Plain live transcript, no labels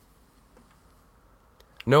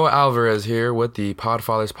Noah Alvarez here with the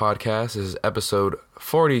Podfathers Podcast. This is episode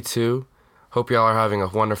 42. Hope y'all are having a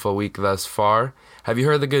wonderful week thus far. Have you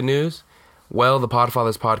heard the good news? Well, the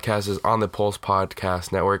Podfathers Podcast is on the Pulse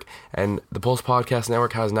Podcast Network, and the Pulse Podcast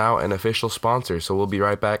Network has now an official sponsor, so we'll be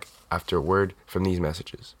right back after a word from these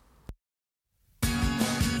messages.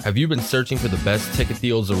 Have you been searching for the best ticket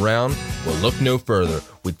deals around? Well, look no further.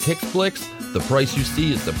 With TixFlix, the price you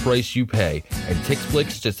see is the price you pay. And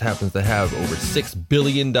TixFlix just happens to have over $6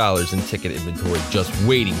 billion in ticket inventory just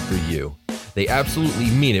waiting for you. They absolutely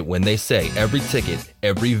mean it when they say every ticket,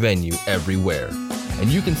 every venue, everywhere. And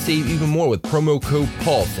you can save even more with promo code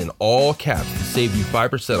PULSE in all caps to save you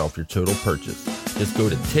 5% off your total purchase. Just go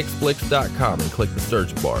to TixFlix.com and click the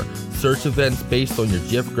search bar. Search events based on your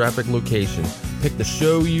geographic location. Pick the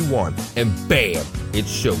show you want, and bam,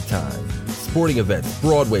 it's showtime. Sporting events,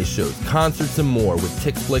 Broadway shows, concerts, and more with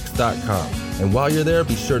TixFlix.com. And while you're there,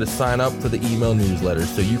 be sure to sign up for the email newsletter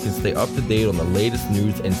so you can stay up to date on the latest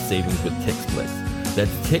news and savings with TixFlix. That's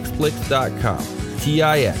TixFlix.com,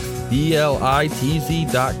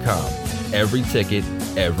 TixFlitz.com. Every ticket,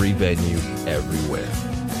 every venue, everywhere.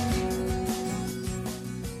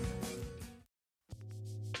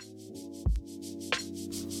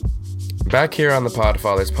 Back here on the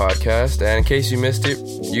Podfathers Podcast, and in case you missed it,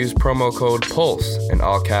 use promo code PULSE in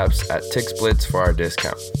all caps at TixBlitz for our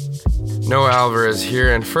discount. Noah Alvarez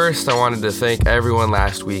here, and first I wanted to thank everyone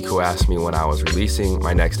last week who asked me when I was releasing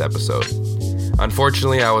my next episode.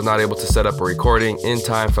 Unfortunately, I was not able to set up a recording in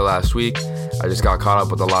time for last week. I just got caught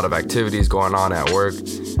up with a lot of activities going on at work,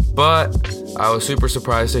 but I was super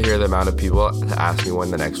surprised to hear the amount of people to ask me when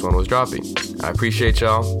the next one was dropping. I appreciate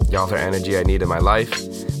y'all. Y'all are the energy I need in my life,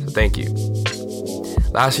 so thank you.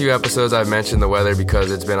 Last few episodes I've mentioned the weather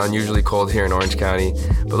because it's been unusually cold here in Orange County,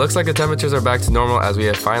 but looks like the temperatures are back to normal as we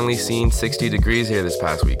have finally seen 60 degrees here this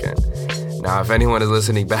past weekend. Now, if anyone is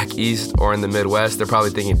listening back east or in the Midwest, they're probably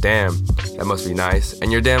thinking, damn, that must be nice.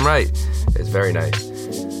 And you're damn right. It's very nice.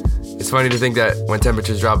 It's funny to think that when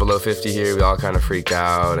temperatures drop below 50 here, we all kind of freak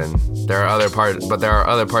out, and there are other parts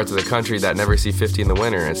of the country that never see 50 in the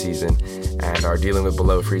winter season and are dealing with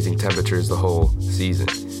below freezing temperatures the whole season.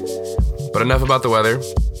 But enough about the weather.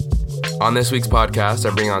 On this week's podcast,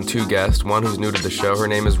 I bring on two guests, one who's new to the show. Her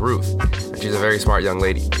name is Ruth, and she's a very smart young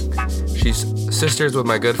lady. She's sisters with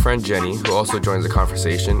my good friend Jenny, who also joins the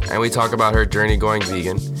conversation, and we talk about her journey going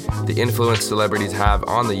vegan, the influence celebrities have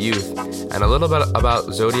on the youth, and a little bit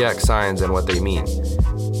about zodiac signs and what they mean.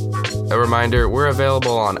 A reminder, we're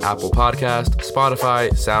available on Apple Podcast,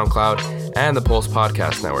 Spotify, SoundCloud, and the Pulse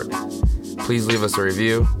Podcast Network. Please leave us a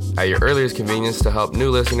review at your earliest convenience to help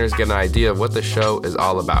new listeners get an idea of what the show is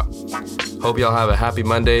all about. Hope y'all have a happy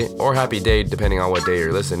Monday or happy day, depending on what day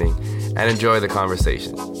you're listening, and enjoy the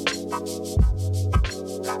conversation.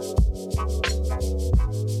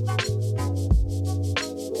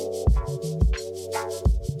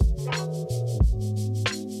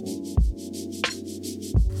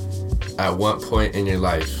 At what point in your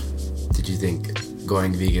life did you think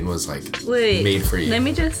going vegan was made for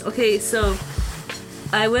you? So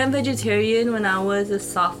I went vegetarian when I was a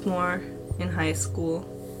sophomore in high school.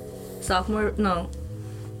 I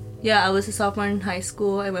was a sophomore in high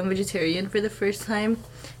school. I went vegetarian for the first time.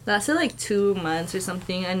 It lasted like 2 months or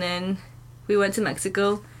something, and then we went to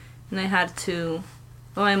Mexico, and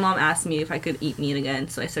my mom asked me if I could eat meat again,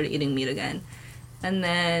 so I started eating meat again. And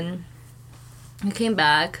then I came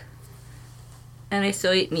back, and I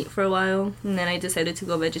still ate meat for a while, and then I decided to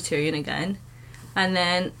go vegetarian again. And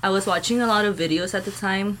then I was watching a lot of videos at the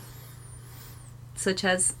time, such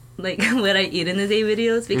as what I eat in a day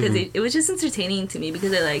videos, because it was just entertaining to me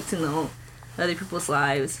because I like to know other people's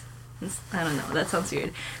lives. I don't know, that sounds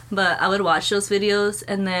weird. But I would watch those videos,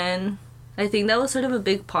 and then I think that was sort of a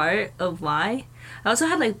big part of why. I also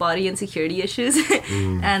had body insecurity issues,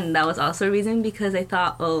 and that was also a reason because I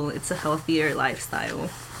thought, it's a healthier lifestyle.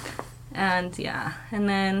 And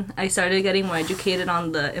then I started getting more educated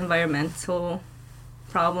on the environmental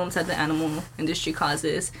problems that the animal industry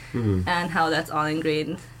causes and how that's all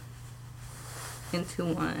ingrained into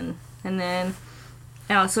one. And then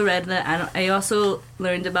I also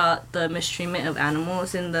learned about the mistreatment of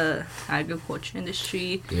animals in the agriculture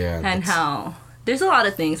industry and how there's a lot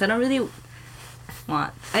of things I don't really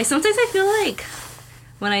want. Sometimes I feel like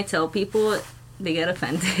when I tell people, they get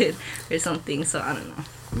offended or something, so I don't know.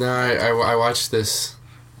 No, I watched this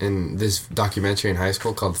documentary in high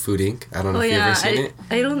school called Food Inc. I don't know if you've ever seen it.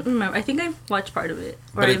 I don't remember. I think I watched part of it,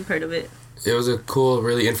 or I've heard of it. It was a cool,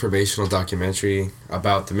 really informational documentary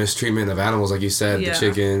about the mistreatment of animals, like you said, the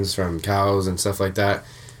chickens from cows and stuff like that.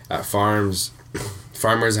 At farms,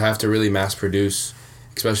 farmers have to really mass produce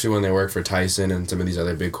especially when they work for Tyson and some of these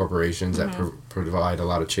other big corporations that provide a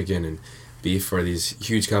lot of chicken and beef for these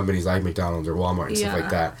huge companies like McDonald's or Walmart and stuff like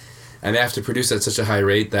that. And they have to produce at such a high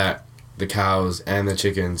rate that the cows and the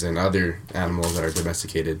chickens and other animals that are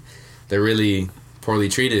domesticated, they're really poorly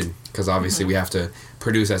treated because obviously we have to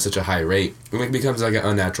produce at such a high rate. It becomes like an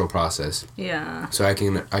unnatural process. Yeah. So I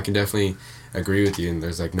can definitely agree with you, and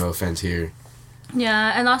there's like no offense here.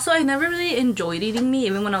 Yeah, and also I never really enjoyed eating meat.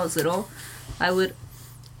 Even when I was little, I would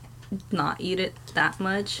not eat it that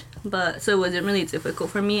much, but so it wasn't really difficult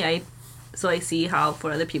for me. I see how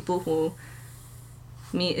for other people who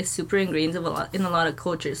meat is super ingrained in a lot of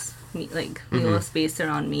cultures. Meat, like meals based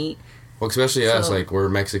around meat. Well, especially us, like we're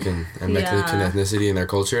Mexican and Mexican ethnicity in their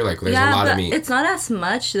culture. Like there's a lot of meat. It's not as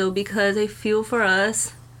much though, because I feel for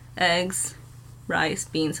us, eggs, rice,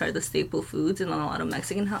 beans are the staple foods in a lot of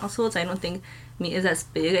Mexican households. I don't think meat is as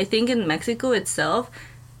big. I think in Mexico itself,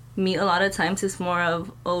 meat a lot of times is more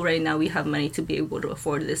of, oh, right now we have money to be able to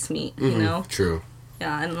afford this meat, you know? True.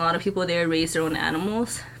 Yeah, and a lot of people there raise their own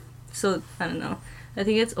animals. So, I don't know. I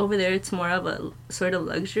think it's over there, it's more of a sort of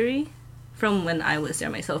luxury from when I was there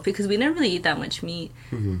myself, because we didn't really eat that much meat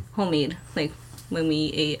homemade, like when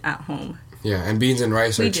we ate at home. Yeah, and beans and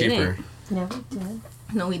rice are cheaper. No, we didn't.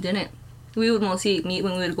 No, we didn't. We would mostly eat meat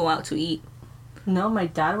when we would go out to eat. No, my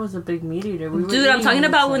dad was a big meat eater. Dude, I'm talking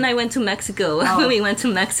about when I went to Mexico. When we went to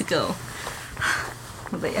Mexico.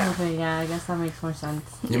 But yeah. Okay, yeah, I guess that makes more sense.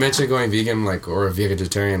 You mentioned going vegan, like, or a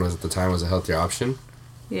vegetarian was at the time was a healthier option.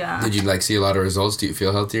 Yeah. Did you like see a lot of results? Do you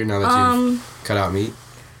feel healthier now that you've cut out meat?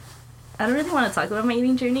 I don't really want to talk about my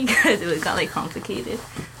eating journey because it got like complicated.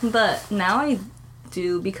 But now I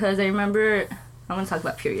do, because I remember, I want to talk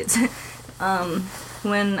about periods.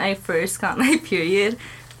 When I first got my period,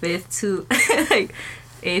 5th to like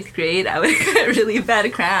 8th grade, I would get really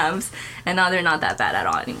bad cramps, and now they're not that bad at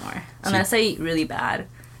all anymore, unless I eat really bad.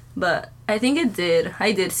 But I think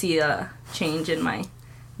I did see a change in my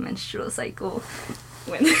menstrual cycle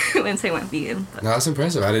once I went vegan. But, no, that's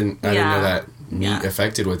impressive. I didn't know that meat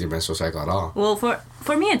affected with your menstrual cycle at all. Well,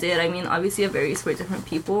 for me it did. I mean, obviously it varies for different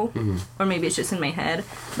people, or maybe it's just in my head,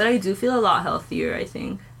 but I do feel a lot healthier, I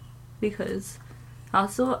think, because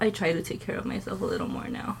also I try to take care of myself a little more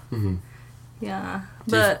now. Yeah,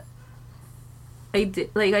 but I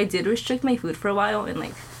did restrict my food for a while and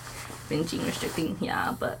like binging, restricting,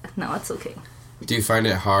 but now it's okay. Do you find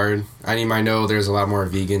it hard? I know there's a lot more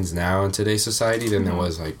vegans now in today's society than there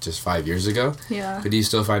was like just 5 years ago. Yeah. But do you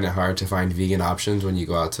still find it hard to find vegan options when you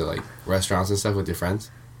go out to like restaurants and stuff with your friends?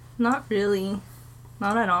 Not really.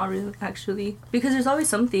 Not at all, really, actually. Because there's always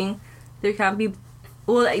something. There can be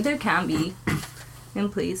in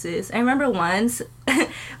places. I remember once when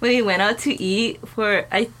we went out to eat for,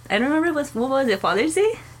 I don't remember what was it, Father's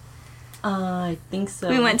Day? I think so.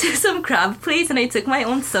 We went to some crab place and I took my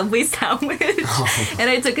own Subway sandwich. And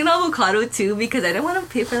I took an avocado too because I didn't want to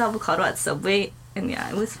pay for the avocado at Subway. And yeah,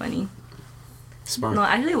 it was funny. Smart. No,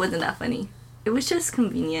 actually it wasn't that funny. It was just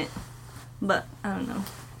convenient. But I don't know.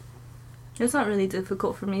 It's not really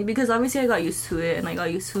difficult for me because obviously I got used to it and I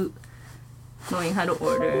got used to knowing how to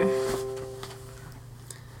order.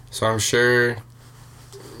 So I'm sure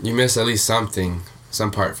you miss at least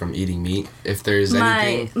some part from eating meat, if there's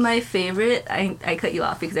anything. My favorite, I cut you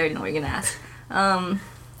off because I already know what you're gonna ask.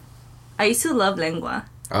 I used to love lengua.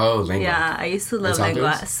 Oh, lengua. Yeah, I used to love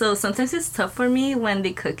lengua. So sometimes it's tough for me when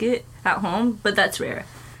they cook it at home, but that's rare.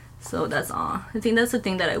 So that's all. I think that's the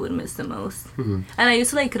thing that I would miss the most. And I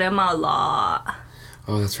used to like crema a lot.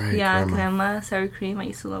 Oh, that's right. Yeah, crema, sour cream. I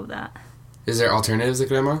used to love that. Is there alternatives to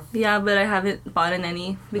crema? Yeah, but I haven't bought in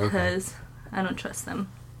any because I don't trust them.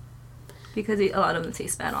 Because a lot of them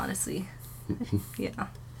taste bad, honestly. Yeah.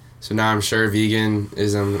 So now I'm sure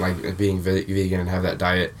veganism, like being vegan and have that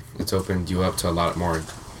diet, it's opened you up to a lot more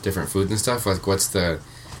different foods and stuff. Like,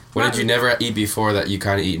 what did you never eat before that you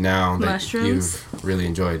kind of eat now that mushrooms. You've really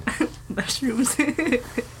enjoyed? Mushrooms.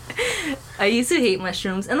 I used to hate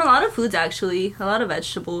mushrooms. And a lot of foods, actually. A lot of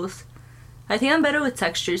vegetables. I think I'm better with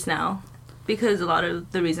textures now. Because a lot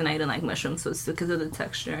of the reason I didn't like mushrooms was because of the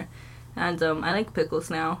texture. And I like pickles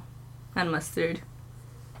now. And mustard.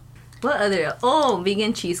 What other? Oh,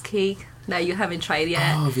 vegan cheesecake that you haven't tried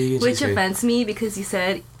yet. Oh, vegan which cheesecake. offends me because you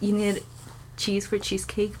said you need cheese for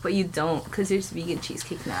cheesecake, but you don't because there's vegan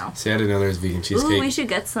cheesecake now. See, I didn't know there was vegan cheesecake. Ooh, we should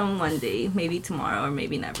get some one day. Maybe tomorrow or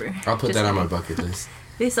maybe never. I'll put that on my bucket list.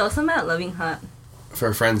 They sell some at Loving Hut.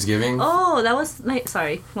 For Friendsgiving? Oh, that was like,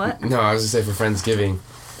 sorry, what? No, I was going to say for Friendsgiving,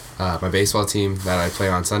 my baseball team that I play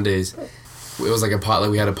on Sundays, it was like a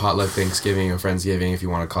potluck. We had a potluck Thanksgiving or Friendsgiving, if you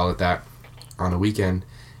want to call it that, on a weekend.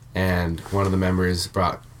 And one of the members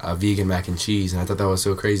brought a vegan mac and cheese. And I thought that was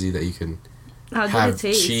so crazy that you can How did it have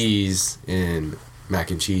taste? cheese in mac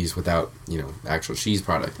and cheese without, actual cheese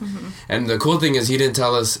product. And the cool thing is he didn't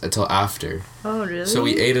tell us until after. Oh, really? So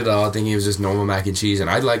we ate it all thinking it was just normal mac and cheese, and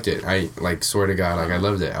I liked it. I, swear to God, I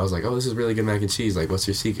loved it. I was like, oh, this is really good mac and cheese. Like, what's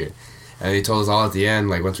your secret? And he told us all at the end,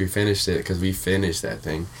 once we finished it, because we finished that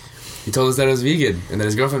thing, he told us that it was vegan, and that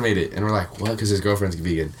his girlfriend made it. And we're like, what? Because his girlfriend's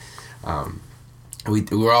vegan. We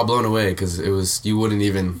were all blown away, because it was, you wouldn't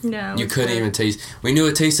even, you couldn't even taste. We knew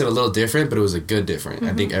it tasted a little different, but it was a good different.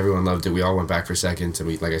 I think everyone loved it. We all went back for seconds,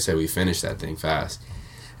 and like I said, we finished that thing fast.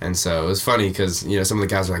 And so it was funny, because, some of the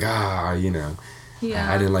guys were like, I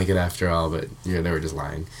didn't like it after all, but, they were just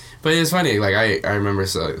lying. But it was funny, I remember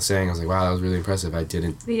saying, I was like, wow, that was really impressive. I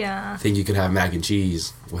didn't think you could have mac and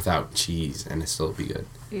cheese without cheese, and it still be good.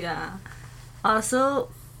 Yeah. Also,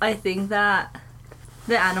 I think that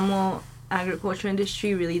the animal agriculture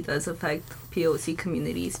industry really does affect POC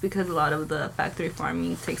communities, because a lot of the factory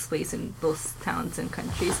farming takes place in those towns and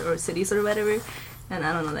countries or cities or whatever. And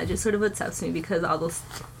I don't know, that just sort of upsets me, because all those,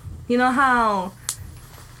 how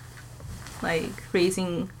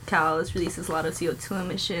raising cows releases a lot of CO2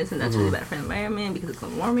 emissions, and that's really bad for the environment because of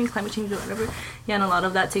global warming, climate change, or whatever. Yeah, and a lot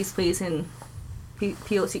of that takes place in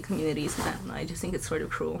POC communities, and I don't know, I just think it's sort of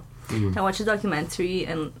cruel. I watched a documentary,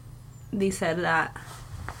 and they said that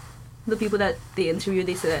the people that they interviewed,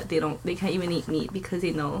 they said that they can't even eat meat because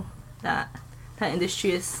they know that that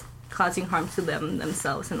industry is causing harm to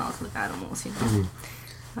themselves and also the animals,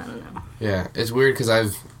 I don't know. Yeah, it's weird, because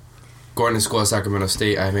I've going to school at Sacramento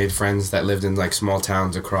State, I made friends that lived in small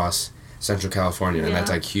towns across Central California, and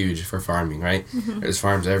that's huge for farming, right? There's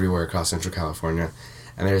farms everywhere across Central California,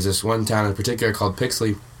 and there's this one town in particular called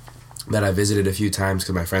Pixley that I visited a few times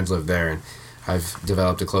because my friends live there, and I've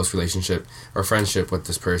developed a close relationship or friendship with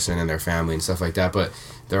this person and their family and stuff like that. But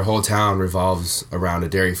their whole town revolves around a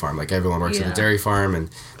dairy farm. Everyone works at a dairy farm, and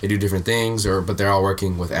they do different things, but they're all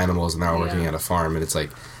working with animals, and they're all working at a farm, and it's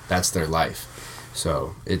that's their life.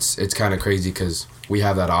 So it's kind of crazy, because we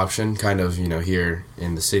have that option kind of, here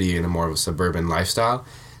in the city in a more of a suburban lifestyle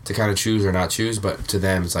to kind of choose or not choose. But to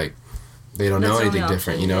them, it's they don't know anything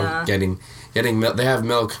different, getting milk. They have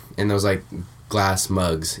milk in those glass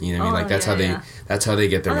mugs, that's how they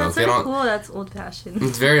get their milk. That's cool. That's old fashioned.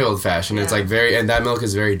 It's very old fashioned. It's and that milk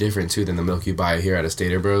is very different too than the milk you buy here at a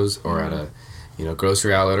Stater Bros or at a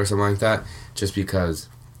grocery outlet or something like that, just because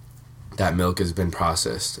that milk has been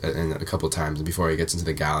processed a couple times before it gets into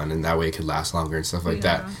the gallon, and that way it could last longer and stuff like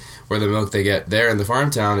that. Where the milk they get there in the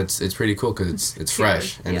farm town, it's pretty cool, because it's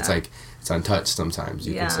fresh, and it's untouched sometimes,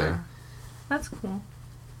 you can say. That's cool.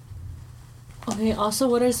 Okay, also,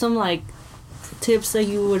 what are some tips that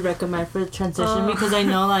you would recommend for the transition? Because I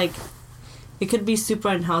know it could be super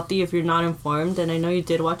unhealthy if you're not informed, and I know you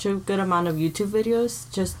did watch a good amount of YouTube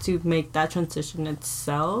videos just to make that transition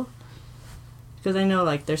itself. Because I know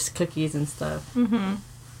there's cookies and stuff. That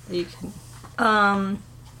you can.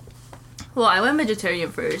 Well, I went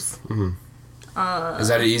vegetarian first. Is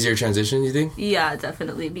that an easier transition, you think? Yeah,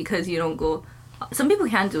 definitely, because you don't go. Some people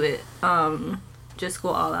can do it, just go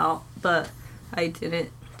all out, but I didn't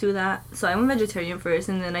do that. So I went vegetarian first,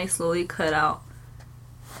 and then I slowly cut out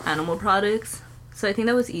animal products. So I think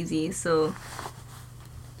that was easy. So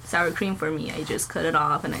sour cream for me, I just cut it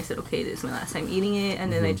off, and I said, okay, this is my last time eating it,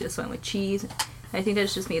 and then I just went with cheese. I think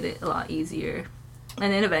that's just made it a lot easier.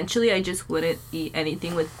 And then eventually I just wouldn't eat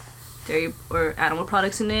anything with dairy or animal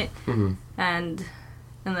products in it, and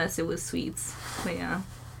unless it was sweets. But yeah,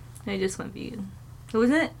 I just went vegan. It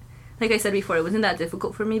wasn't, like I said before, it wasn't that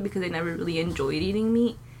difficult for me because I never really enjoyed eating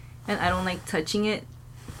meat, and I don't like touching it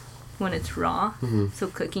when it's raw. So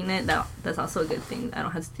cooking it, that's also a good thing I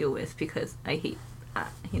don't have to deal with, because I hate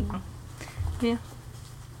that, Yeah.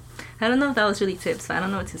 I don't know if that was really tips, but I don't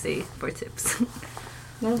know what to say for tips.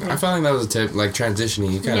 Okay. I felt like that was a tip,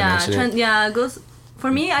 transitioning. You kind of mentioned it. Yeah, it goes.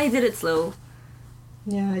 For me, I did it slow.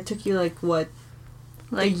 Yeah, it took you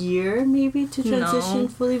a year maybe to transition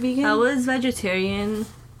fully vegan? I was vegetarian.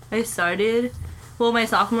 I started, my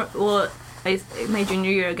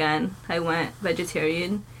junior year again, I went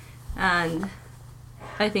vegetarian, and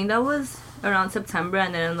I think that was around September,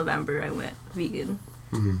 and then in November I went vegan.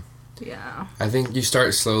 Yeah. I think you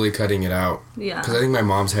start slowly cutting it out. Yeah. Because I think my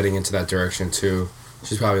mom's heading into that direction too.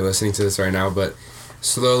 She's probably listening to this right now, but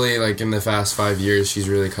slowly, in the past 5 years, she's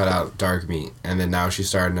really cut out dark meat, and then now she's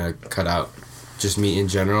starting to cut out just meat in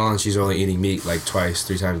general, and she's only eating meat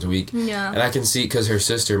 2-3 times a week. Yeah. And I can see, because her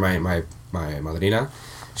sister, my madrina,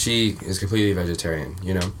 she is completely vegetarian,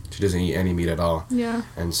 She doesn't eat any meat at all. Yeah.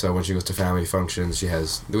 And so when she goes to family functions,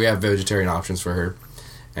 we have vegetarian options for her.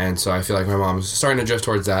 And so I feel like my mom's starting to drift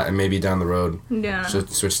towards that, and maybe down the road she'll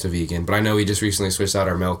switch to vegan. But I know we just recently switched out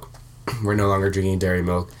our milk we're no longer drinking dairy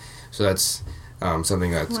milk. So that's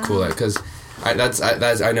something that's cool. Because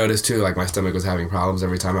I noticed too, like my stomach was having problems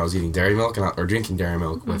every time I was eating dairy milk or drinking dairy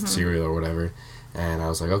milk with cereal or whatever. And I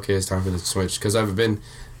was like, okay, it's time for the switch. Because I've been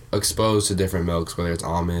exposed to different milks, whether it's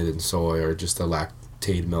almond and soy or just the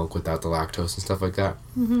lactate milk without the lactose and stuff like that.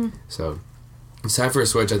 So it's time for a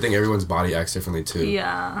switch. I think everyone's body acts differently too.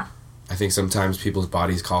 Yeah. I think sometimes people's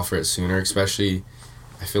bodies call for it sooner, especially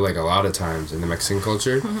I feel like a lot of times in the Mexican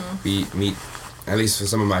culture, we eat meat. At least for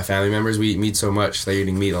some of my family members, we eat meat so much, they're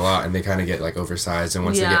eating meat a lot, and they kind of get, like, oversized. And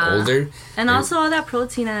once they get older... And also all that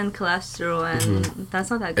protein and cholesterol, and that's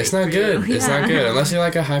not that good. It's not good. It's not good. Unless you're,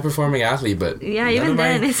 like, a high-performing athlete, but... Yeah, even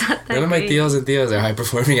then, it's not that None of my tios and tias are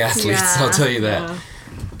high-performing athletes, I'll tell you that. Yeah.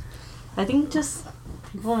 I think just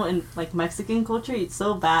people in, like, Mexican culture eat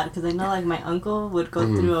so bad, because I know, like, my uncle would go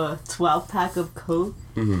through a 12-pack of Coke,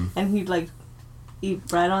 and he'd, like, eat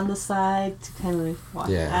bread on the side to kind of like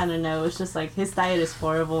watch. I don't know. It's just like his diet is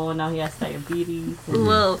horrible. Now he has diabetes.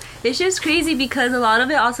 Well, it's just crazy because a lot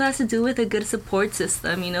of it also has to do with a good support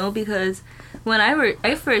system, you know. Because when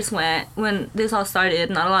I first went, when this all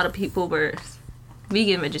started, not a lot of people were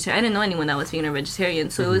vegan, vegetarian. I didn't know anyone that was vegan or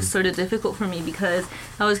vegetarian, so it was sort of difficult for me because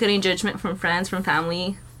I was getting judgment from friends, from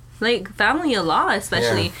family, like family a lot,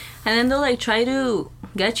 especially, and then they'll like try to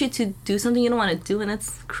get you to do something you don't want to do, and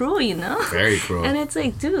it's cruel, you know? Very cruel. And it's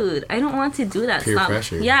like, dude, I don't want to do that. Peer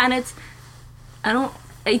pressure. Yeah, and I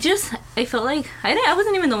felt like, I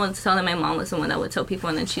wasn't even the one to tell them. My mom was the one that would tell people,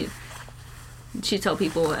 and then she'd tell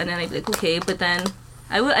people, and then I'd be like, okay, but then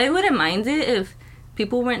I wouldn't mind it if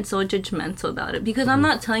people weren't so judgmental about it, because I'm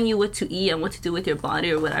not telling you what to eat and what to do with your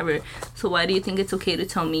body or whatever, so why do you think it's okay to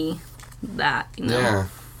tell me that, you know?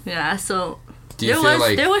 Yeah, so... There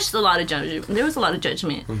was a lot of judgment,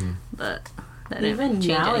 but that didn't even change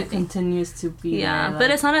now anything. it continues to be. Yeah, there, like, but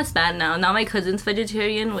it's not as bad now. Now my cousin's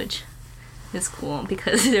vegetarian, which is cool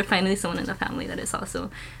because there's finally someone in the family that is also.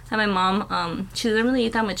 And my mom, she doesn't really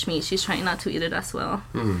eat that much meat. She's trying not to eat it as well.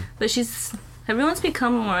 But everyone's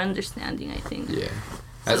become more understanding, I think. Yeah.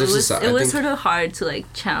 So it was sort of hard to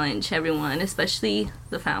like challenge everyone, especially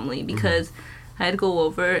the family, because I'd go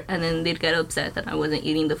over and then they'd get upset that I wasn't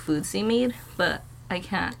eating the foods they made, but I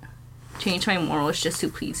can't change my morals just to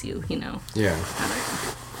please you, you know? Yeah.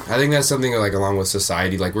 I think that's something like along with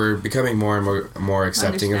society, like we're becoming more and more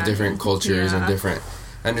accepting of different cultures and different...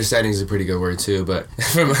 Understanding is a pretty good word too, but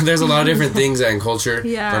there's a lot of different things that in culture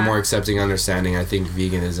are more accepting, understanding. I think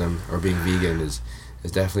veganism or being vegan is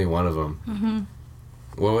definitely one of them.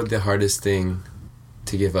 What would the hardest thing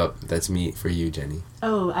to give up that's meat for you, Jenny?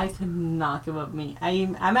 Oh, I could not give up meat.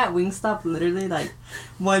 I'm at Wingstop literally like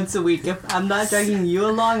once a week. If I'm not dragging you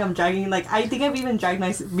along, I'm dragging, like, I think I've even dragged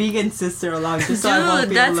my vegan sister along just so I won't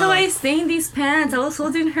be that's alone. how I stained these pants. I was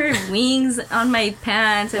holding her wings on my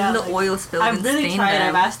pants and the oil spilled. I've really tried.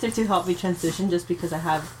 I've asked her to help me transition just because I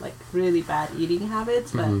have like really bad eating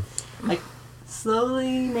habits, but like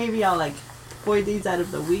slowly maybe I'll like 4 days out of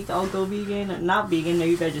the week I'll go vegan, or not vegan,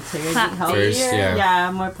 maybe vegetarian, eat healthier. Yeah,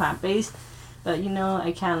 more plant-based. But, you know,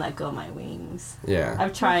 I can't let go of my wings. Yeah.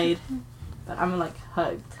 I've tried, but I'm, like,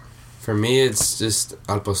 hugged. For me, it's just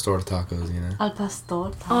al pastor tacos, you know? Al pastor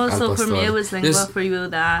tacos. Oh, so for me, it was lengua, for you,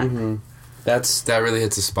 that. That really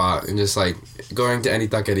hits a spot. And just, like, going to any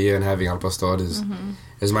taqueria and having al pastor is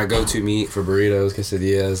my go-to meat for burritos,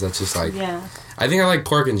 quesadillas. That's just, like... Yeah. I think I like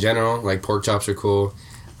pork in general. Like, pork chops are cool.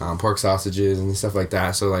 Pork sausages and stuff like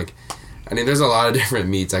that. So, like... I mean, there's a lot of different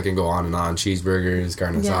meats. I can go on and on. Cheeseburgers,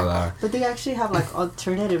 carne asada. But they actually have, like,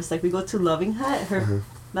 alternatives. Like, we go to Loving Hut.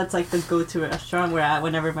 That's, like, the go-to restaurant we're at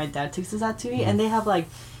whenever my dad takes us out to eat. And they have, like...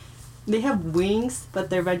 They have wings, but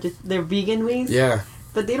they're vegan wings. Yeah.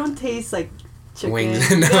 But they don't taste like chicken.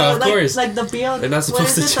 Wings. No, of course. Like the BLT. They're not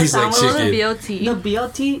supposed to taste like chicken. The BLT. The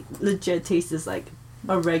BLT legit tastes like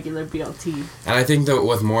a regular BLT. And I think that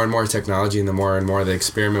with more and more technology and the more and more they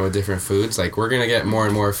experiment with different foods, like we're going to get more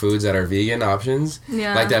and more foods that are vegan options.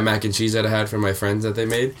 Yeah. Like that mac and cheese that I had from my friends that they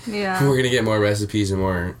made. Yeah. We're going to get more recipes and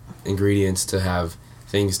more ingredients to have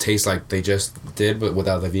things taste like they just did, but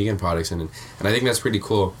without the vegan products in it. And I think that's pretty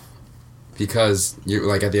cool. Because you're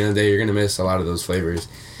like at the end of the day, you're gonna miss a lot of those flavors.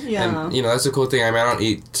 Yeah. And you know that's the cool thing. I mean, I don't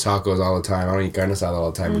eat tacos all the time. I don't eat carne asada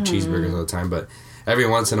all the time or cheeseburgers all the time. But every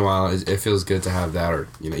once in a while, it feels good to have that, or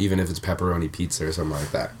you know, even if it's pepperoni pizza or something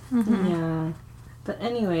like that. Yeah. But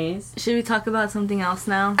anyways, should we talk about something else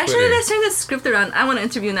now? Actually, let's turn the script around. I want to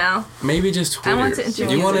interview now. Maybe just Twitter. I want to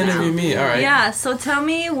interview you. Want to interview me? All right. Yeah. So tell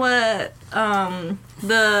me what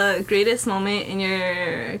the greatest moment in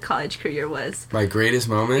your college career was. My greatest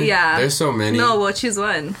moment? Yeah. There's so many. No, well, choose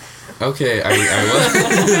one. Okay, I will.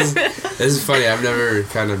 This is funny. I've never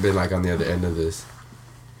kind of been like on the other end of this.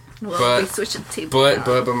 Well, we switched the table.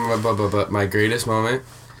 But my greatest moment.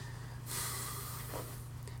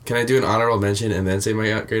 Can I do an honorable mention and then say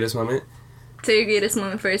my greatest moment? Say your greatest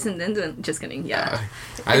moment first and then do it. Just kidding. Yeah.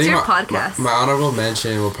 I it's think your podcast. My honorable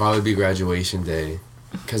mention will probably be graduation day.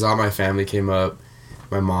 Because all my family came up.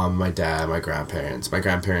 My mom, my dad, my grandparents. My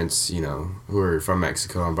grandparents, you know, who were from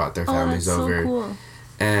Mexico and brought their families over. So cool.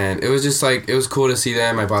 And it was just like, it was cool to see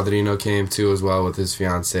them. My padrino came too as well with his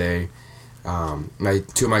fiance. Two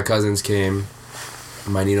of my cousins came.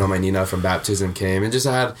 My Nino and my Nina from baptism came. And just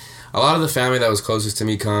I had a lot of the family that was closest to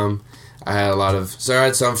me come. I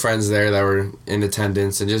had some friends there that were in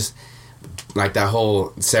attendance, and just like that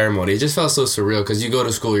whole ceremony, it just felt so surreal because you go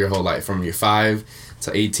to school your whole life from your 5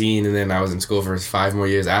 to 18, and then I was in school for 5 more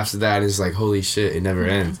years after that, and it's like, holy shit, it never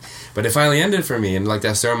ends. But it finally ended for me, and like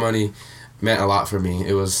that ceremony meant a lot for me.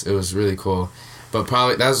 It was really cool. But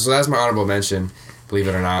probably that's my honorable mention, believe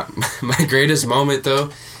it or not. My greatest moment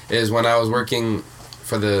though is when I was working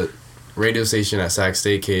for the radio station at Sac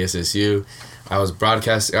State KSSU. I was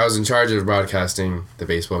in charge of broadcasting the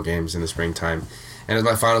baseball games in the springtime, and it was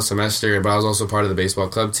my final semester. But I was also part of the baseball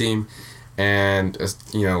club team, and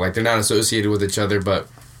you know, like they're not associated with each other, but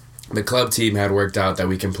the club team had worked out that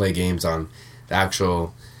we can play games on the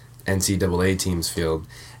actual NCAA team's field.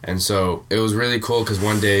 And so it was really cool because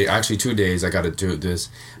one day, actually 2 days, I got to do this,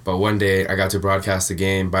 but one day I got to broadcast the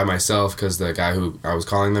game by myself because the guy who I was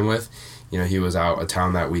calling them with, you know, he was out of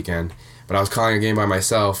town that weekend. But I was calling a game by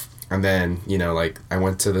myself, and then, you know, like I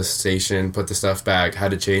went to the station, put the stuff back, had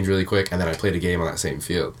to change really quick, and then I played a game on that same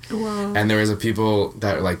field. Wow. And there was people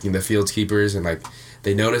that, like, the field keepers, and like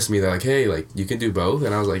they noticed me. They're like, hey, like, you can do both?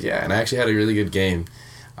 And I was like, yeah. And I actually had a really good game.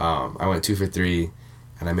 I went 2 for 3.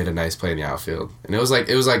 And I made a nice play in the outfield, and it was like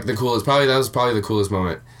the coolest. That was probably the coolest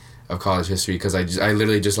moment of college history because I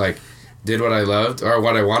literally just like did what I loved or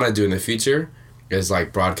what I want to do in the future is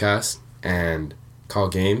like broadcast and call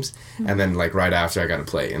games, and then like right after I got to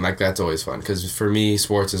play, and like that's always fun because for me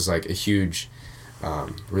sports is like a huge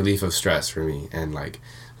relief of stress for me, and like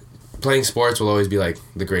playing sports will always be like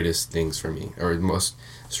the greatest things for me or the most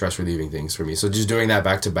stress relieving things for me. So just doing that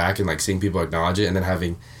back to back and like seeing people acknowledge it, and then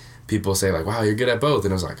having people say like, wow, you're good at both,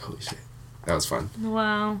 and I was like, holy shit, that was fun.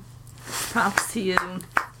 Wow, props to you.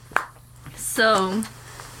 So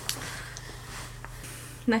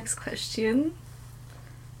next question,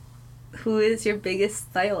 who is your biggest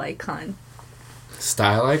style icon?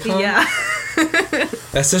 Style icon? Yeah.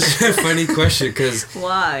 That's such a funny question because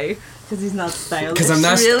why? Because he's not stylish. Because I'm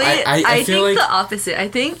not really. I feel think like the opposite. I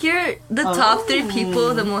think you're the top 3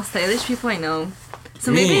 people, the most stylish people I know.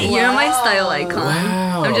 So maybe you're my style icon.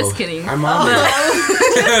 Wow. I'm just kidding. I'm on it.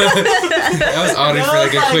 That was honored for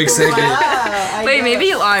like a quick second. Wow, Wait, maybe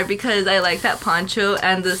you are because I like that poncho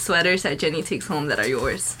and the sweaters that Jenny takes home that are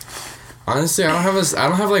yours. Honestly, I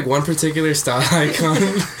don't have like one particular style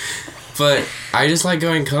icon, but I just like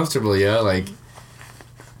going comfortable, yo. Like,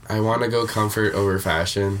 I want to go comfort over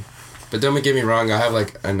fashion, but don't get me wrong. I have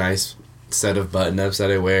like a nice set of button-ups that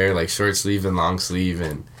I wear, like short sleeve and long sleeve,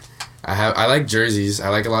 and I like jerseys. I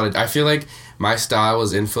like a lot of. I feel like my style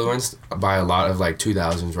was influenced by a lot of like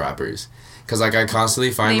 2000s rappers, cause like I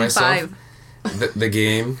constantly find Name myself 5. The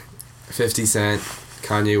Game, 50 Cent,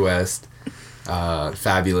 Kanye West,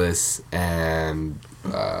 Fabulous, and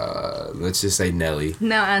let's just say Nelly.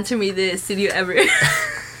 Now answer me this: did you ever?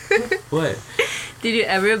 What? Did you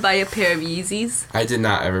ever buy a pair of Yeezys? I did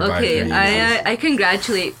not ever buy a pair of Yeezys. Okay, I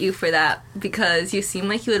congratulate you for that because you seem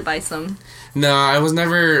like you would buy some. No, I was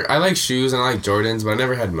never. I like shoes and I like Jordans, but I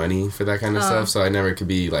never had money for that kind of stuff, so I never could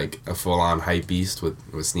be like a full-on hype beast with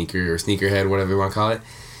sneaker or sneakerhead, whatever you want to call it.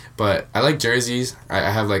 But I like jerseys.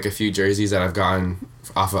 I have like a few jerseys that I've gotten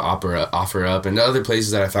off of OfferUp and other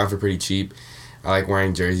places that I found for pretty cheap. I like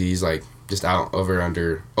wearing jerseys like just out over a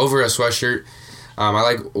sweatshirt. I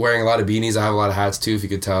like wearing a lot of beanies. I have a lot of hats too, if you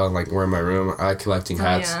could tell. Like we're in my room. I like collecting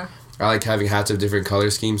hats. Yeah. I like having hats of different color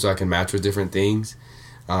schemes so I can match with different things.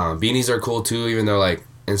 Beanies are cool too, even though like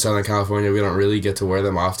in Southern California we don't really get to wear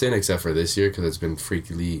them often, except for this year because it's been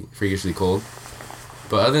freakishly cold.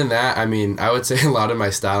 But other than that, I mean, I would say a lot of my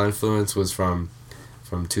style influence was from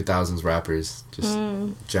 2000s rappers. Just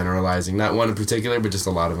generalizing, not one in particular, but just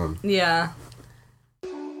a lot of them. Yeah.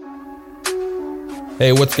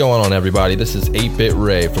 Hey, what's going on, everybody? This is 8-Bit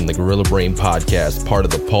Ray from the Gorilla Brain Podcast, part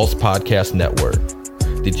of the Pulse Podcast Network.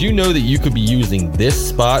 Did you know that you could be using this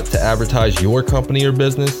spot to advertise your company or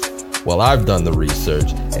business? Well, I've done the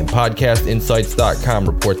research, and PodcastInsights.com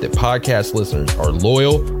report that podcast listeners are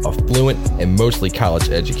loyal, affluent, and mostly college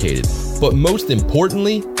educated. But most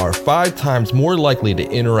importantly, are 5 times more likely to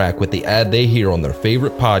interact with the ad they hear on their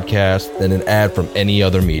favorite podcast than an ad from any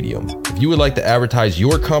other medium. If you would like to advertise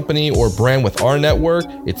your company or brand with our network,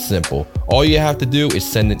 it's simple. All you have to do is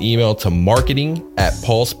send an email to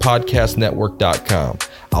marketing@pulsepodcastnetwork.com.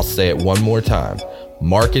 I'll say it one more time.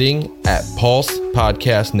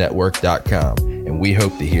 Marketing@pulsepodcastnetwork.com. And we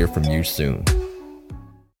hope to hear from you soon.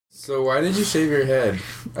 So why did you shave your head?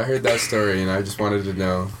 I heard that story and I just wanted to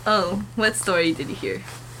know. Oh, what story did you hear?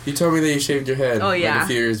 You told me that you shaved your head Oh, yeah. like a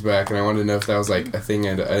few years back, and I wanted to know if that was like a thing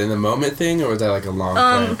in the moment thing, or was that like a long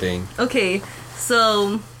time thing? Okay,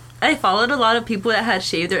 so I followed a lot of people that had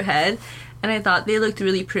shaved their head, and I thought they looked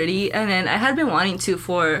really pretty, and then I had been wanting to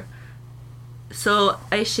so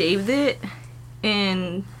I shaved it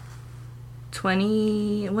in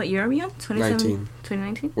what year are we on? 2019?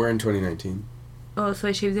 We're in 2019. Oh, so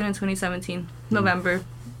I shaved it in 2017, November.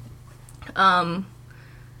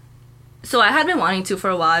 So I had been wanting to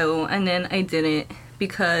for a while, and then I didn't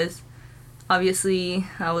because obviously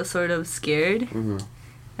I was sort of scared. Mm-hmm.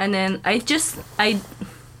 And then I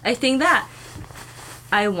think that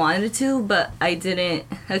I wanted to, but I didn't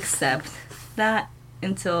accept that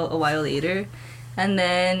until a while later. And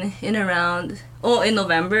then in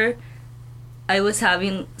November, I was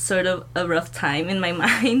having sort of a rough time in my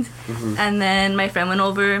mind. Mm-hmm. And then my friend went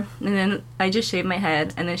over, and then I just shaved my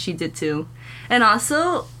head, and then she did too. And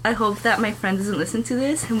also, I hope that my friend doesn't listen to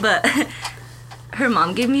this, but her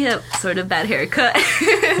mom gave me a sort of bad haircut.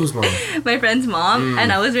 Whose mom? My friend's mom.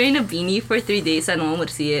 And I was wearing a beanie for 3 days so no one would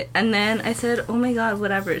see it. And then I said, oh my god,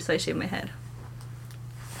 whatever. So I shaved my head.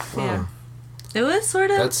 Wow. Yeah. It was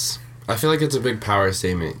sort of... I feel like it's a big power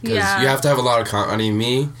statement. Because Yeah. you have to have a lot of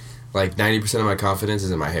me, like 90% of my confidence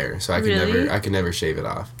is in my hair. So I can never shave it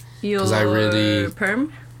off. Your I really...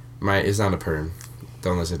 perm? It's not a perm.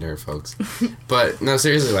 Don't listen to her, folks. But, no,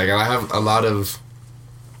 seriously, like, I have a lot of...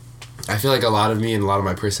 I feel like a lot of me and a lot of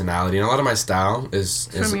my personality and a lot of my style is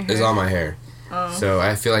on my hair. Oh. So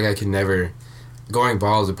I feel like I can never... Going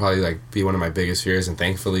bald would probably, like, be one of my biggest fears. And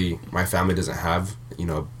thankfully, my family doesn't have,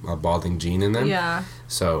 a balding gene in them. Yeah.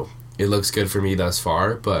 So it looks good for me thus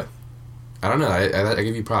far, but... I don't know. I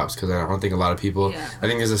give you props because I don't think a lot of people... Yeah. I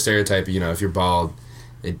think there's a stereotype, if you're bald...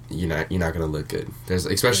 you're not gonna look good. There's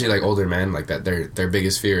especially like older men like that. Their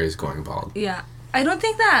biggest fear is going bald. Yeah. I don't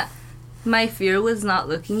think that my fear was not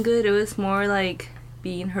looking good. It was more like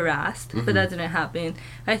being harassed, but that didn't happen.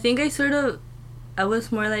 I think I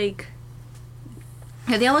was more like...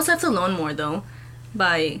 I think I was left alone more though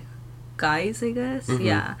by guys, I guess.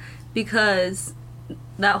 Yeah. Because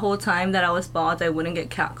that whole time that I was bald, I wouldn't get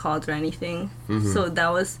catcalled or anything. So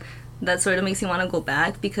that sort of makes me want to go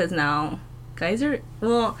back because now guys are...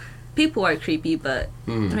 Well, people are creepy, but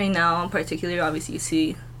right now in particular, obviously you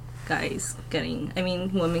see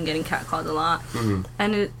women getting catcalled a lot.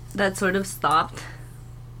 And that sort of stopped,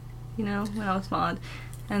 when I was bald.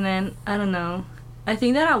 And then, I don't know. I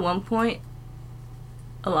think that at one point,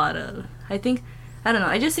 I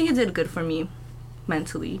just think it did good for me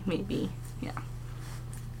mentally, maybe. Yeah.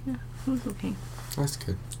 Yeah, it was okay. That's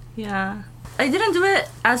good. Yeah. I didn't do it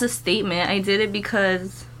as a statement. I did it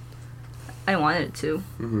because I wanted to.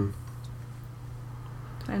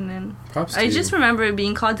 And then Props to I you. just remember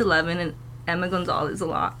being called 11 and Emma Gonzalez a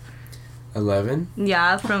lot. 11?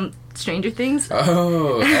 Yeah, from Stranger Things.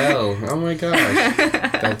 Oh, L. Oh my gosh.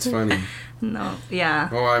 That's funny. No, yeah.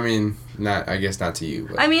 Well, I mean, I guess not to you.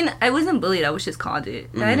 But. I mean, I wasn't bullied. I was just called it.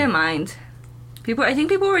 And I didn't mind. I think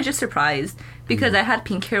people were just surprised because I had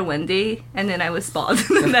pink hair one day and then I was bald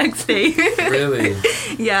the next day. Really?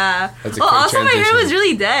 Yeah. That's a quick also my hair transition. was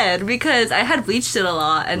really dead because I had bleached it a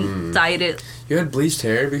lot and dyed it. You had bleached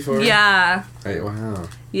hair before? Yeah. Wow.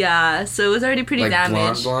 Yeah, so it was already pretty Like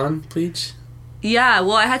damaged. blonde bleach? Yeah,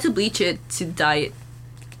 well, I had to bleach it to dye it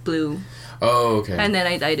blue. Oh, okay. And then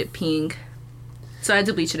I dyed it pink. So I had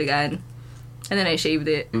to bleach it again. And then I shaved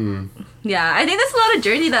it. Yeah, I think that's a lot of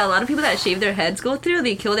journey that a lot of people that shave their heads go through.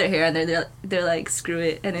 They kill their hair and they're like, screw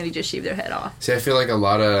it. And then they just shave their head off. See, I feel like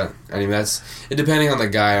that's... Depending on the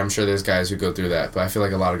guy, I'm sure there's guys who go through that. But I feel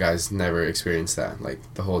like a lot of guys never experience that. Like,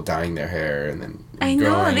 the whole dyeing their hair and then I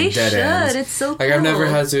know, growing they dead should. ends. It's so cool. Like, I've never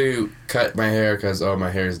had to cut my hair because,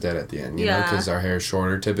 my hair is dead at the end. You know, Yeah. because our hair is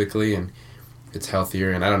shorter typically and it's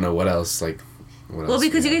healthier. And I don't know what else, like... Well,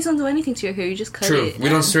 because you guys don't do anything to your hair. You just cut True. it. We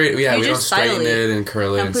don't straighten style it and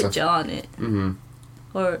curl it and and put stuff. gel on it.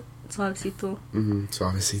 Or suavecito.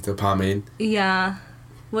 Suavecito pomade. Yeah.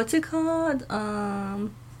 What's it called?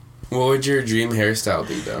 What would your dream hairstyle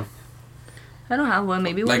be, though? I don't have one.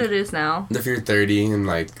 Maybe Like, what it is now. If you're 30 and,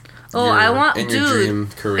 like... Oh, you're I want... in your dude, dream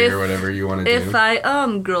career, whatever you want to do.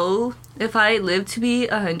 If I live to be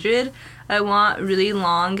 100, I want really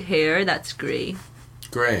long hair that's gray.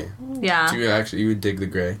 Gray. Yeah. You would dig the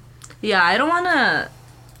gray? Yeah, I don't want to...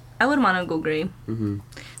 I would want to go gray.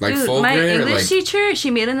 Like Dude, full my gray or English like teacher,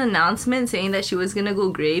 she made an announcement saying that she was gonna go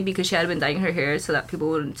gray because she had been dyeing her hair so that people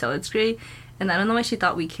wouldn't tell it's gray. And I don't know why she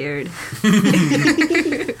thought we cared.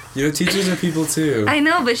 you know, teachers are people too. I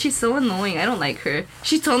know, but she's so annoying. I don't like her.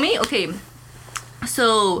 She told me, okay,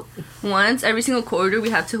 so once every single quarter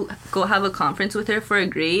we have to go have a conference with her for a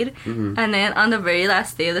grade. And then on the very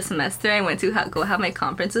last day of the semester, I went to go have my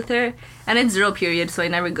conference with her. And it's 0 period, so I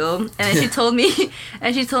never go. And then she told me,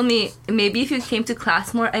 maybe if you came to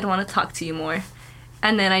class more, I'd want to talk to you more.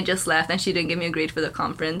 And then I just left, and she didn't give me a grade for the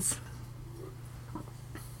conference.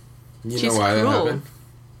 You She's know why cruel. that happened?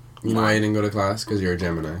 You know why you didn't go to class? Because you're a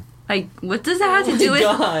Gemini. Like, what does that have to do with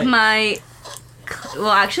God. my... Well,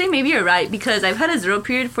 actually, maybe you're right, because I've had a 0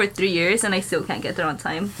 period for 3 years, and I still can't get there on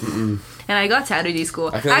time. And I got Saturday school.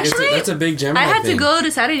 I feel like Actually, that's a big Gemini I had thing. to go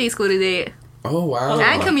to Saturday school today. Oh, wow.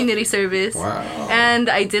 And community service. Wow. And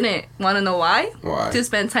I didn't. Want to know why? Why? To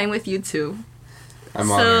spend time with you two. I'm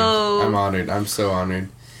So- honored. I'm honored. I'm so honored.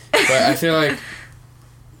 But I feel like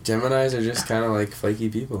Geminis are just kind of like flaky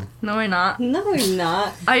people. No, we're not. No, we're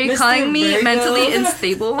not. Are you Mr. calling me Virgo. mentally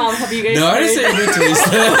unstable? Have you guys No, I didn't say heard- you're mentally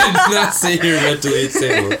stable. I did not say you're mentally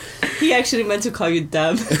stable. He actually meant to call you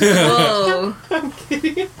dumb. Whoa. I'm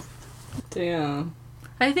kidding. Damn.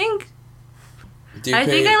 I think Do you I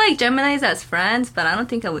think pay- I like Geminis as friends, but I don't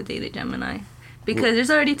think I would date a Gemini. Because there's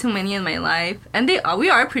already too many in my life. And we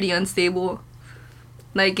are pretty unstable.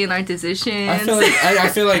 Like, in our decisions. I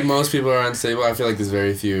feel like most people are unstable. I feel like there's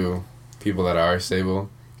very few people that are stable.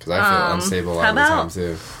 Because I feel unstable a lot how of the time, about-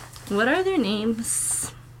 too. What are their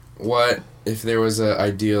names? What if there was an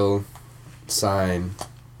ideal sign?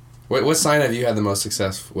 What sign have you had the most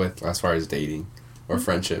success with as far as dating or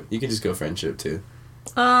friendship? You can just go friendship too.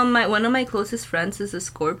 One of my closest friends is a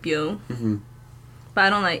Scorpio. Mm-hmm. But I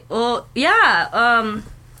don't like... Oh, yeah.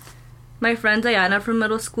 My friend Diana from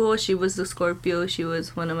middle school, she was a Scorpio. She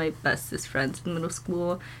was one of my bestest friends in middle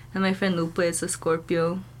school. And my friend Lupa is a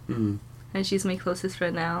Scorpio. Mm-hmm. And she's my closest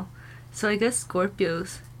friend now. So I guess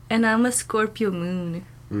Scorpios. And I'm a Scorpio moon.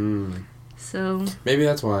 Mm. So, Maybe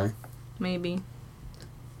that's why. maybe.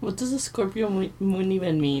 What does a Scorpio moon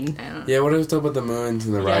even mean? I don't know. Yeah, what is up with the moons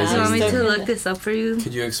and the Yeah, Do you want me risings? to look this up for you?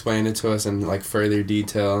 Could you explain it to us in like further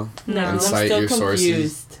detail? No. I'm And still cite your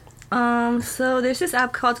confused. sources. So there's this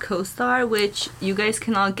app called CoStar, which you guys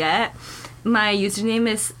can all get. My username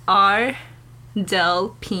is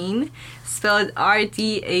rdelpine, spelled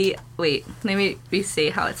R-D-A... Wait, let me re-say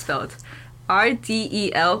how it's spelled.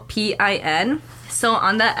 RDELPIN. So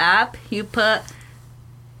on the app, you put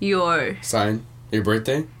your Sign? Your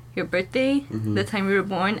birthday? birthday, the time you were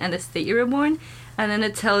born, and the state you were born. And then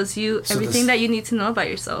it tells you So everything that you need to know about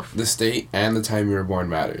yourself. The state and the time you were born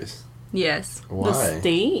matters. Yes. Why? The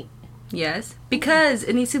state? Yes. Because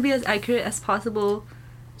it needs to be as accurate as possible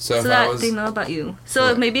So so if I that was... they know about you. So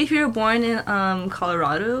What? maybe if you were born in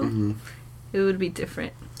Colorado, Mhm. it would be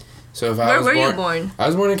different. So if I Where was were born... you born? I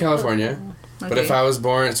was born in California. But Okay. if I was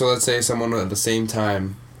born, so let's say someone at the same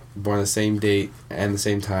time, born the same date and the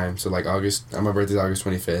same time, so like my birthday's August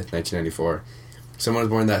 25th, 1994. Someone was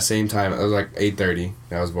born that same time, it was like 8:30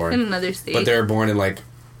 I was born. In another state. But they were born in like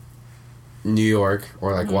New York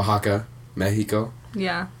or like Oaxaca, Mexico.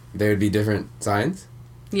 Yeah. They would be different signs.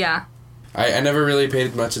 Yeah. I never really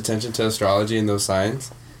paid much attention to astrology and those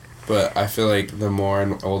signs, but I feel like the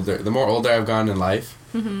more older I've gone in life,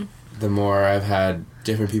 the more I've had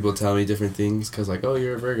different people tell me different things, because like, oh,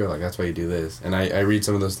 you're a Virgo, like that's why you do this, and I read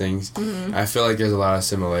some of those things. I feel like there's a lot of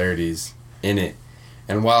similarities in it,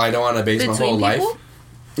 and while I don't want to base my whole life, people?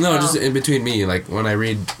 no, Oh. just in between me, like when I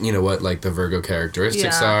read, what like the Virgo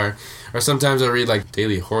characteristics Yeah. are, or sometimes I read like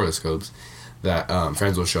daily horoscopes that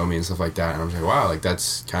friends will show me and stuff like that, and I'm like, wow, like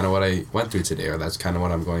that's kind of what I went through today, or that's kind of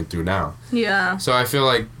what I'm going through now. Yeah. So I feel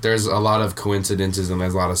like there's a lot of coincidences and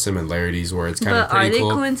there's a lot of similarities where it's kind But of pretty are they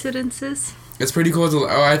cool. coincidences? It's pretty cool to...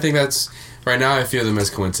 I think that's... Right now, I feel them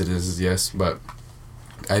as coincidences, yes, but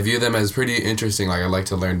I view them as pretty interesting. Like, I'd like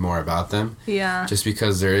to learn more about them, Yeah. just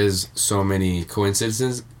because there is so many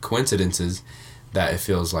coincidences that it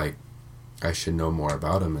feels like I should know more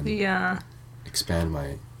about them and Yeah. expand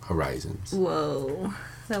my horizons. Whoa.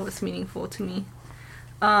 That was meaningful to me.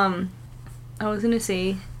 I was gonna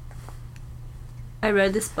say, I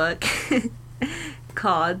read this book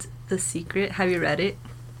called The Secret. Have you read it?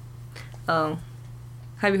 Oh.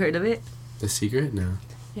 Have you heard of it? The Secret? No.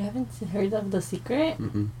 You haven't heard of The Secret?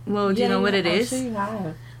 Mm-mm. Well, do you know what it I'm is? sure you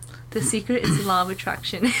have. The secret is the law of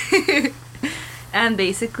attraction. And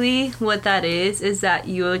basically, what that is that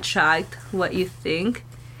you attract what you think.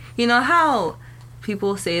 You know how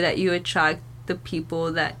people say that you attract the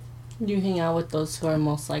people that... You hang out with those who are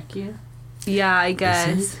most like you? Yeah, I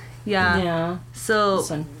guess. Yeah. Yeah. So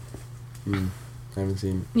Listen. I haven't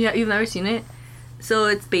seen. yeah, you've never seen it. So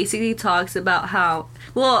it basically talks about how,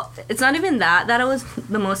 well, it's not even that I was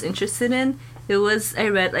the most interested in. It was, I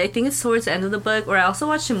read, I think it's towards the end of the book, or I also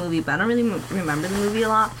watched a movie, but I don't really remember the movie a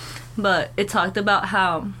lot. But it talked about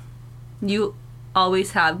how you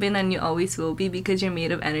always have been and you always will be, because you're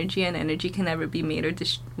made of energy, and energy can never be made or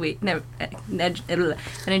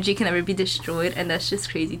energy can never be destroyed. And that's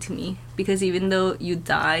just crazy to me, because even though you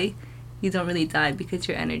die, you don't really die, because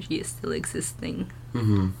your energy is still existing.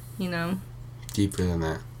 Mm-hmm. You know? Deeper than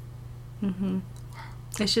that. Mm-hmm.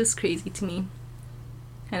 It's just crazy to me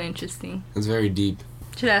and interesting. It's very deep.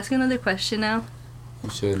 Should I ask you another question now? You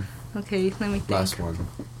should. Okay, let me think. Last one.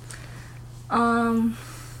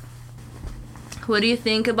 What do you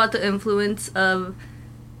think about the influence of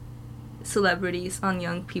celebrities on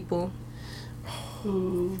young people?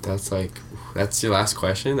 That's your last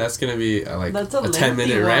question? That's gonna be That's a a 10-minute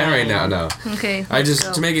lengthy rant right one. now. No. Okay.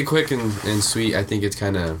 To make it quick and sweet, I think it's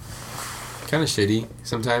kind of shitty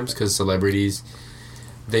sometimes, because celebrities,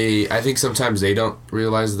 I think sometimes they don't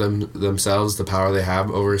realize themselves the power they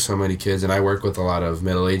have over so many kids. And I work with a lot of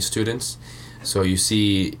middle-aged students, so you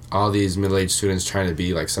see all these middle-aged students trying to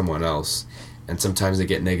be like someone else, and sometimes they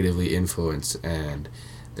get negatively influenced. And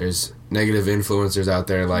there's negative influencers out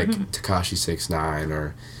there like Tekashi 6ix9ine,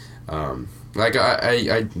 or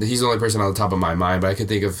he's the only person on the top of my mind, but I can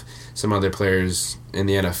think of some other players in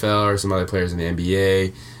the NFL, or some other players in the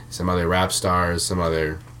NBA, some other rap stars, some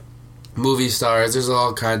other movie stars. There's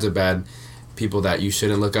all kinds of bad people that you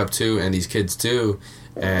shouldn't look up to, and these kids too.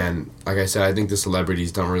 And like I said, I think the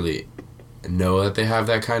celebrities don't really know that they have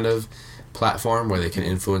that kind of platform where they can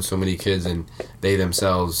influence so many kids, and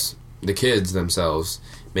the kids themselves,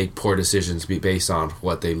 make poor decisions based on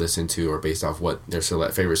what they listen to, or based off what their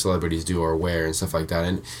favorite celebrities do or wear and stuff like that.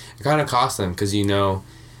 And it kind of costs them, because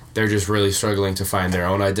they're just really struggling to find their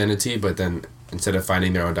own identity, but then instead of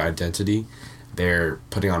finding their own identity, they're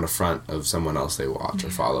putting on the front of someone else they watch or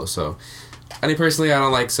follow. So, personally, I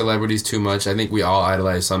don't like celebrities too much. I think we all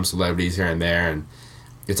idolize some celebrities here and there, and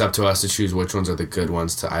it's up to us to choose which ones are the good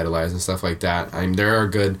ones to idolize and stuff like that. There are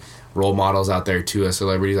good role models out there too as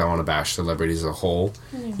celebrities. I want to bash celebrities as a whole.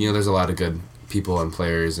 Yeah. There's a lot of good people and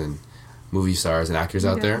players and movie stars and actors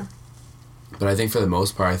out there. But I think for the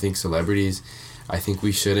most part, I think celebrities,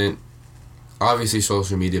 we shouldn't, obviously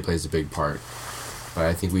social media plays a big part, but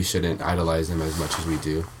I think we shouldn't idolize them as much as we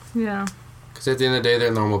do. Yeah. Because at the end of the day,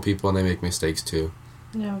 they're normal people and they make mistakes too.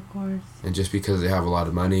 Yeah, of course. And just because they have a lot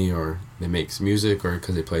of money, or they make music, or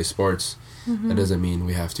because they play sports, that doesn't mean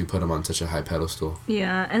we have to put them on such a high pedestal.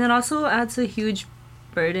 Yeah, and it also adds a huge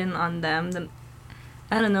burden on them.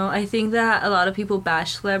 I don't know, I think that a lot of people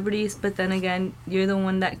bash celebrities, but then again, you're the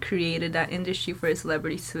one that created that industry for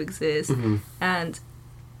celebrities to exist. Mm-hmm. And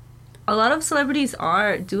a lot of celebrities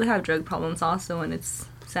do have drug problems also, and it's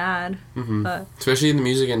sad. Mm-hmm. But especially in the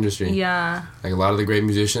music industry. Yeah. Like a lot of the great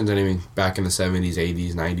musicians, back in the 70s,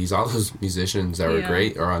 80s, 90s, all those musicians that were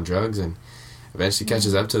great are on drugs, and eventually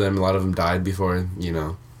catches up to them. A lot of them died before,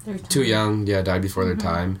 too young. Yeah, died before their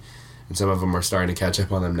time. And some of them are starting to catch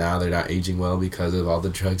up on them now. They're not aging well because of all the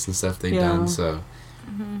drugs and stuff they've done. So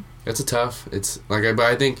it's but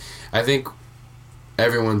I think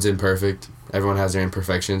everyone's imperfect. Everyone has their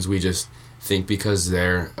imperfections. We just think because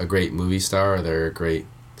they're a great movie star, or they're a great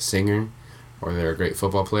singer, or they're a great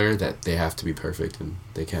football player, that they have to be perfect and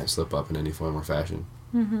they can't slip up in any form or fashion.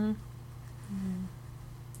 That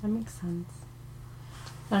makes sense.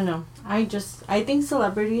 I don't know. I think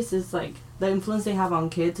celebrities is like the influence they have on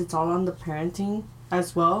kids. It's all on the parenting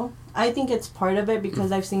as well. I think it's part of it,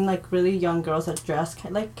 because I've seen like really young girls that dress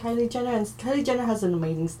like Kylie Jenner, and Kylie Jenner has an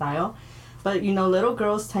amazing style. But, little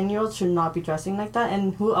girls, 10-year-olds should not be dressing like that.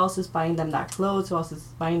 And who else is buying them that clothes? Who else is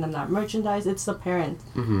buying them that merchandise? It's the parent.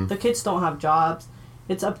 Mm-hmm. The kids don't have jobs.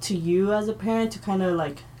 It's up to you as a parent to kind of,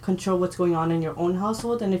 like, control what's going on in your own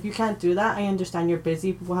household. And if you can't do that, I understand you're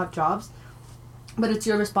busy. People have jobs. But it's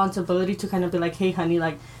your responsibility to kind of be like, hey, honey,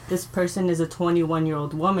 like, this person is a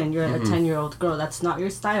 21-year-old woman. You're a 10-year-old girl. That's not your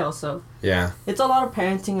style. So yeah, it's a lot of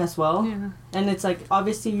parenting as well. Yeah. And it's, like,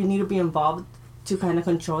 obviously you need to be involved to kind of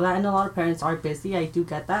control that, and a lot of parents are busy. I do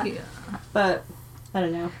get that. Yeah. But I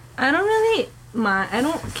don't know. I don't really mind. I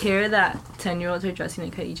don't care that 10-year-olds are dressing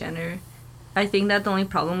like Kylie Jenner. I think that the only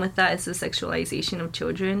problem with that is the sexualization of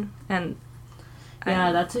children, and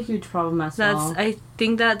that's a huge problem as well. I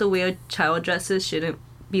think that the way a child dresses shouldn't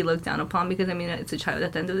be looked down upon, because it's a child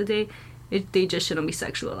at the end of the day. They just shouldn't be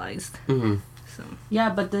sexualized. Mm-hmm. Yeah,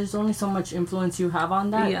 but there's only so much influence you have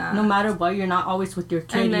on that. Yeah. No matter what, you're not always with your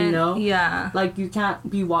kid, And then, you know? yeah. Like, you can't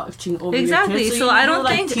be watching over Exactly, your kids. so you I need to, don't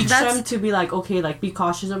like, think teach that's- them to be like, okay, like, be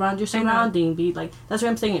cautious around your I know. surrounding. Be like, that's what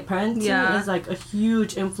I'm saying. Parenting Yeah. is like a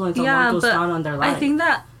huge influence on Yeah, what goes but down on their life. I think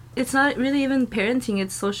that it's not really even parenting,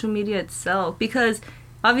 it's social media itself. Because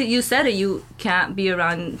obviously you said it, you can't be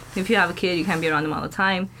around, if you have a kid, you can't be around them all the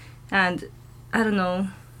time. And I don't know,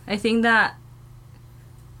 I think that,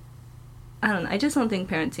 I don't know, I just don't think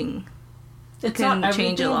parenting it's can not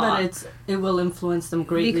change a everything, lot. but it will influence them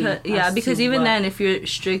greatly. because to even what- then, if you're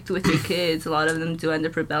strict with your kids, a lot of them do end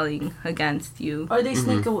up rebelling against you. Or they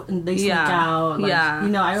sneak they sneak Yeah. out. Like, Yeah. You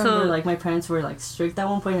know, I remember So- like my parents were like strict at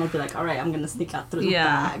one point, and I'd be like, all right, I'm gonna sneak out through the Yeah.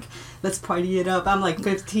 back. Let's party it up. I'm like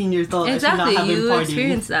 15 years old. I should Exactly, not have you been partying.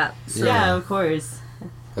 experience that. So. Yeah, of course.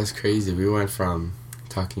 That's crazy. We went from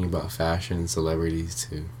talking about fashion and celebrities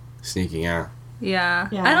to sneaking out. Yeah.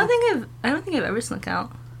 Yeah. I don't think I've ever snuck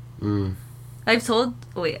out. Mm. I've told.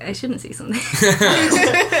 Wait, I shouldn't say something.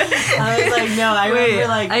 I was like, no, I remember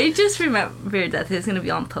like, I just remembered that it's gonna be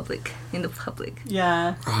in the public.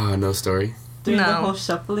 yeah, Oh, no story. during the No. whole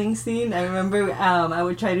shuffling scene. I remember I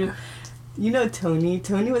would try to. You know Tony.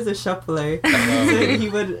 Tony was a shuffler. So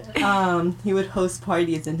he would host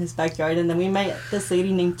parties in his backyard, and then we met this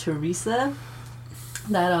lady named Teresa.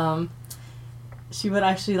 That she would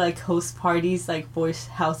actually like host parties like 4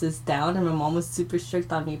 houses down, and my mom was super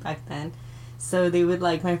strict on me back then. So they would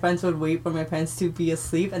like my friends would wait for my parents to be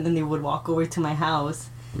asleep, and then they would walk over to my house,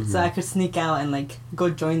 so I could sneak out and like go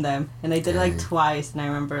join them. And I did it like twice, and I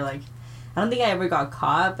remember like. I don't think I ever got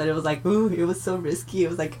caught, but it was like, ooh, it was so risky. It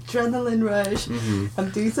was like adrenaline rush. Mm-hmm. I'm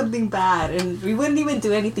doing something bad. And we wouldn't even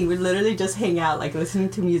do anything. We'd literally just hang out, like listening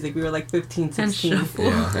to music. We were like 15, 16. And shuffle.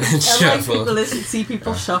 Yeah. And Shuffle. like see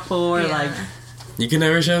people shuffle or Yeah. like You can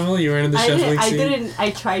never shuffle? You weren't in the shuffling scene?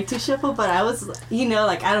 I tried to shuffle, but I was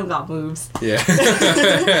like I don't got moves. Yeah.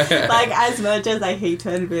 Like as much as I hate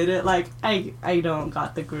to admit it, like I don't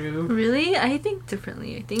got the groove. Really? I think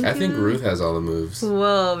differently. I think Ruth has all the moves.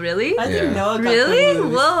 Whoa, really? I Yeah. think Noah got Really? the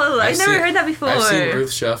moves. Whoa, I've never seen- heard that before. I've seen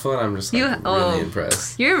Ruth shuffle, and I'm just like, really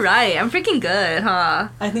impressed. You're right. I'm freaking good, huh?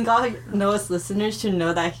 I think all Noah's listeners should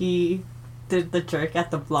know that he did the jerk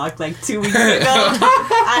at the block like 2 weeks ago.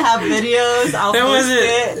 I have videos. I'll That post wasn't-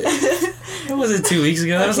 it. That wasn't 2 weeks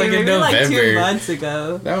ago. That was Okay, like in maybe like 2 November. months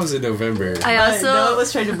ago. That was in November. I But Noah also.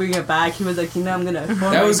 was trying to bring it back. He was like, I'm gonna.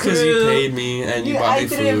 form That a was because you group. paid me and you bought me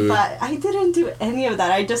food. I didn't do any of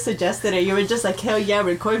that. I just suggested it. You were just like, hell yeah,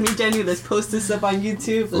 record me, Jenny. Let's post this up on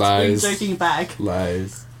YouTube. Let's Lies. bring jerking back.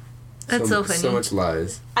 Lies. That's so funny. So much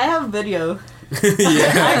lies. I have video.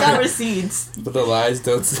 Yeah. I got receipts. But the lies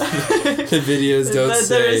don't say. The videos don't the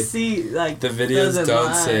say. receipt, like, The videos doesn't don't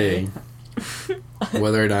lie. say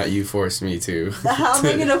whether or not you forced me to. How am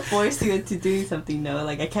I gonna force you into doing something? No,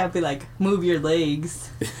 like I can't be like, move your legs,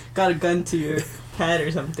 got a gun to your head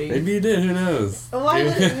or something. Maybe you did. Who knows? Why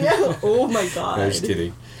would you? Oh my god. No, just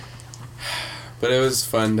kidding. But it was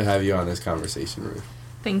fun to have you on this conversation, Ruth.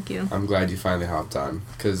 Thank you. I'm glad you finally hopped on,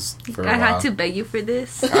 because for a I while... had to beg you for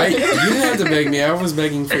this. you didn't have to beg me. I was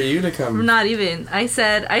begging for you to come. Not even. I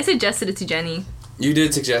suggested it to Jenny. You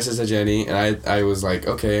did suggest it to Jenny, and I was like,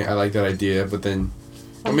 okay, I like that idea, but then...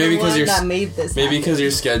 Well, I'm maybe the one because that made this maybe happen. because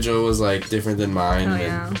your schedule was like different than mine, Oh, and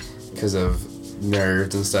yeah. because of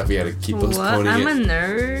nerves and stuff, we had to keep What? postponing I'm it. a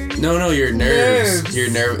nerd. No, your nerves. Nerves. Your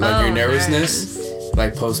your nervousness. nerves.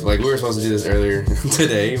 Like we were supposed to do this earlier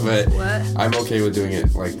today, but What? I'm okay with doing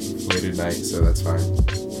it like late at night, so that's fine.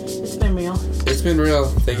 It's been real. It's been real.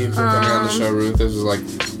 Thank you for coming on the Um, show, Ruth. This was like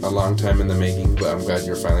a long time in the making, but I'm glad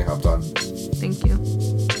you're finally hopped on. Thank you.